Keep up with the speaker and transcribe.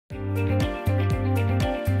Hi,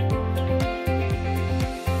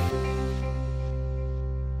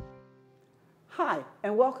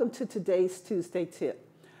 and welcome to today's Tuesday tip.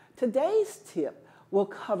 Today's tip will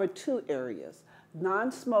cover two areas: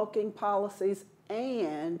 non-smoking policies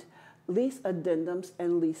and lease addendums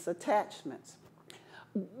and lease attachments.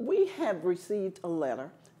 We have received a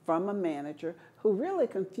letter from a manager who really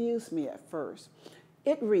confused me at first.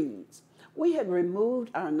 It reads, "We had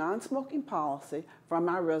removed our non-smoking policy from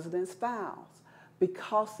our residence files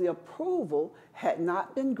because the approval had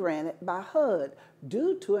not been granted by HUD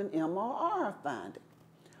due to an MOR finding."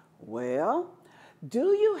 Well,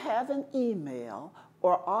 do you have an email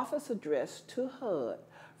or office address to HUD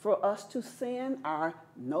for us to send our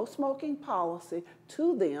no smoking policy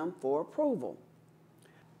to them for approval?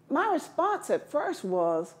 My response at first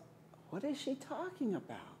was, what is she talking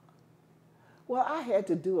about? Well, I had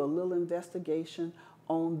to do a little investigation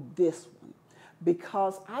on this one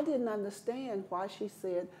because I didn't understand why she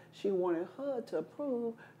said she wanted HUD to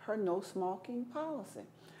approve her no smoking policy.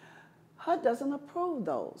 HUD doesn't approve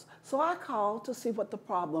those. So I called to see what the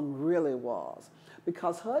problem really was,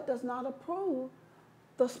 because HUD does not approve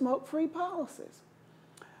the smoke-free policies.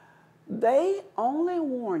 They only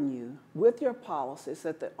warn you with your policies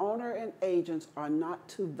that the owner and agents are not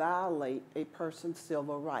to violate a person's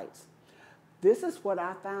civil rights. This is what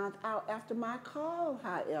I found out after my call,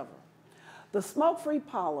 however. The smoke-free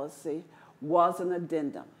policy was an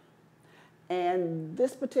addendum, and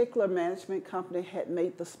this particular management company had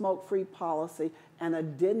made the smoke-free policy an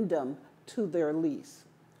addendum to their lease.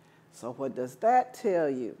 So what does that tell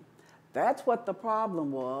you? That's what the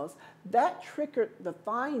problem was. That triggered the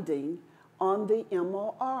finding on the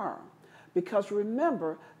MOR, because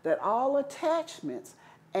remember that all attachments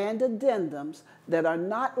and addendums that are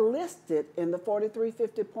not listed in the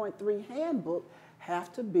 4350.3 handbook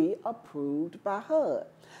have to be approved by HUD.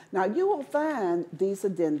 Now, you will find these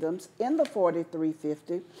addendums in the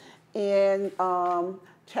 4350 in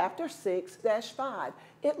Chapter 6-5.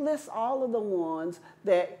 It lists all of the ones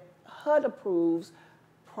that HUD approves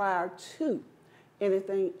prior to.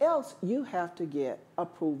 Anything else you have to get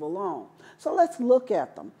approval on. So let's look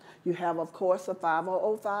at them. You have, of course, a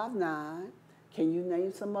 50059. Can you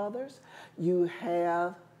name some others? You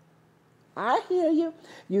have, I hear you.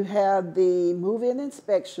 You have the move-in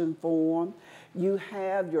inspection form. You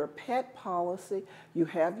have your pet policy. You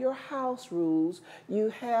have your house rules.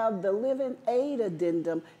 You have the live-in aid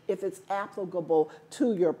addendum if it's applicable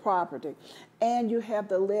to your property. And you have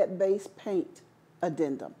the lead-based paint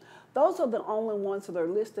addendum. Those are the only ones that are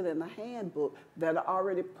listed in the handbook that are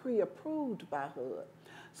already pre-approved by HUD.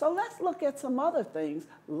 So let's look at some other things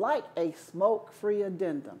like a smoke-free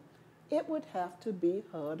addendum. It would have to be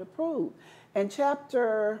HUD approved. In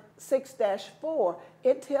Chapter 6-4,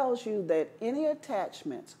 it tells you that any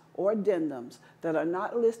attachments or addendums that are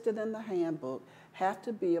not listed in the handbook have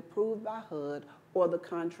to be approved by HUD or the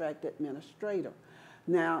contract administrator.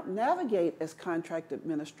 Now, Navigate as contract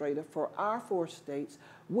administrator for our 4 states,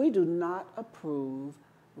 we do not approve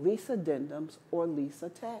lease addendums or lease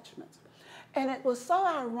attachments. And it was so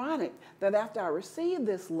ironic that after I received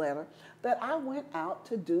this letter that I went out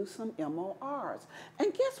to do some MORs.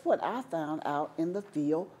 And guess what I found out in the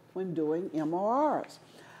field when doing MORs?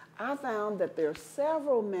 I found that there are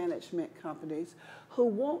several management companies who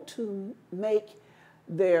want to make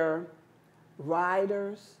their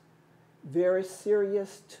riders very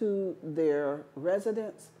serious to their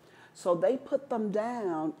residents, so they put them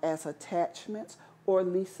down as attachments or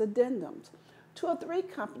lease addendums. 2 or 3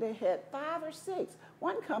 companies had 5 or 6.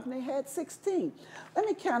 One company had 16. Let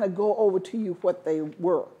me kind of go over to you what they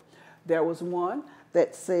were. There was one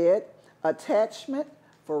that said attachment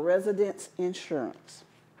for residence insurance.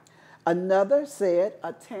 Another said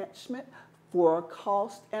attachment for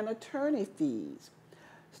cost and attorney fees.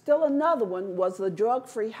 Still another one was the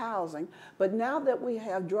drug-free housing, but now that we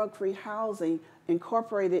have drug-free housing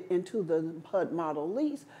incorporated into the HUD model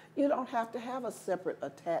lease, you don't have to have a separate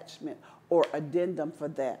attachment or addendum for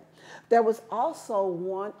that. There was also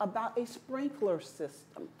one about a sprinkler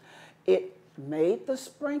system. It made the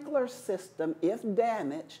sprinkler system, if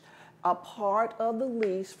damaged, a part of the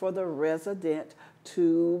lease for the resident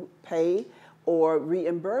to pay or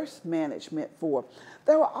reimburse management for.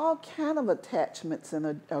 There were all kinds of attachments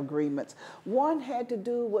and agreements. One had to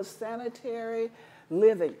do with sanitary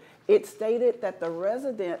living. It stated that the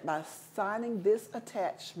resident, by signing this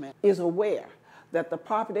attachment, is aware that the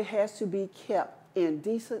property has to be kept in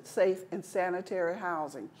decent, safe, and sanitary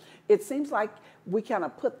housing. It seems like we kind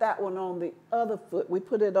of put that one on the other foot. We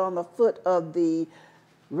put it on the foot of the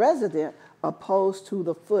resident opposed to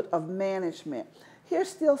the foot of management. Here's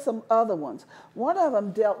still some other ones. One of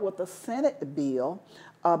them dealt with the Senate bill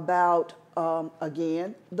about,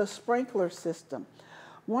 again, the sprinkler system.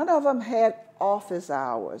 One of them had office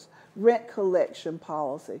hours, rent collection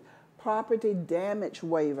policy, property damage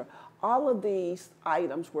waiver. All of these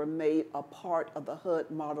items were made a part of the HUD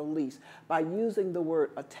model lease by using the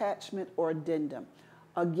word attachment or addendum.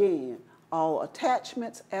 Again, all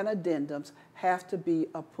attachments and addendums have to be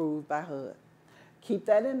approved by HUD. Keep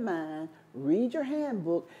that in mind, read your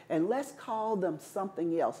handbook, and let's call them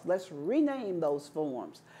something else. Let's rename those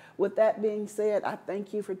forms. With that being said, I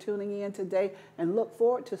thank you for tuning in today and look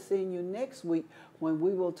forward to seeing you next week when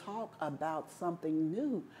we will talk about something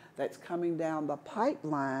new that's coming down the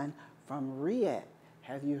pipeline from REACT.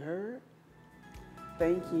 Have you heard?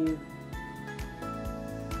 Thank you.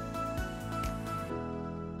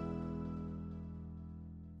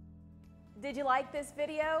 Did you like this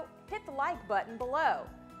video? Hit the like button below.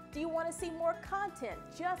 Do you want to see more content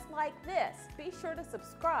just like this? Be sure to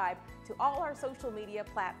subscribe to all our social media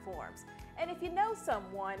platforms. And if you know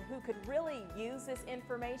someone who could really use this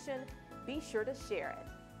information, be sure to share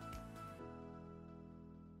it.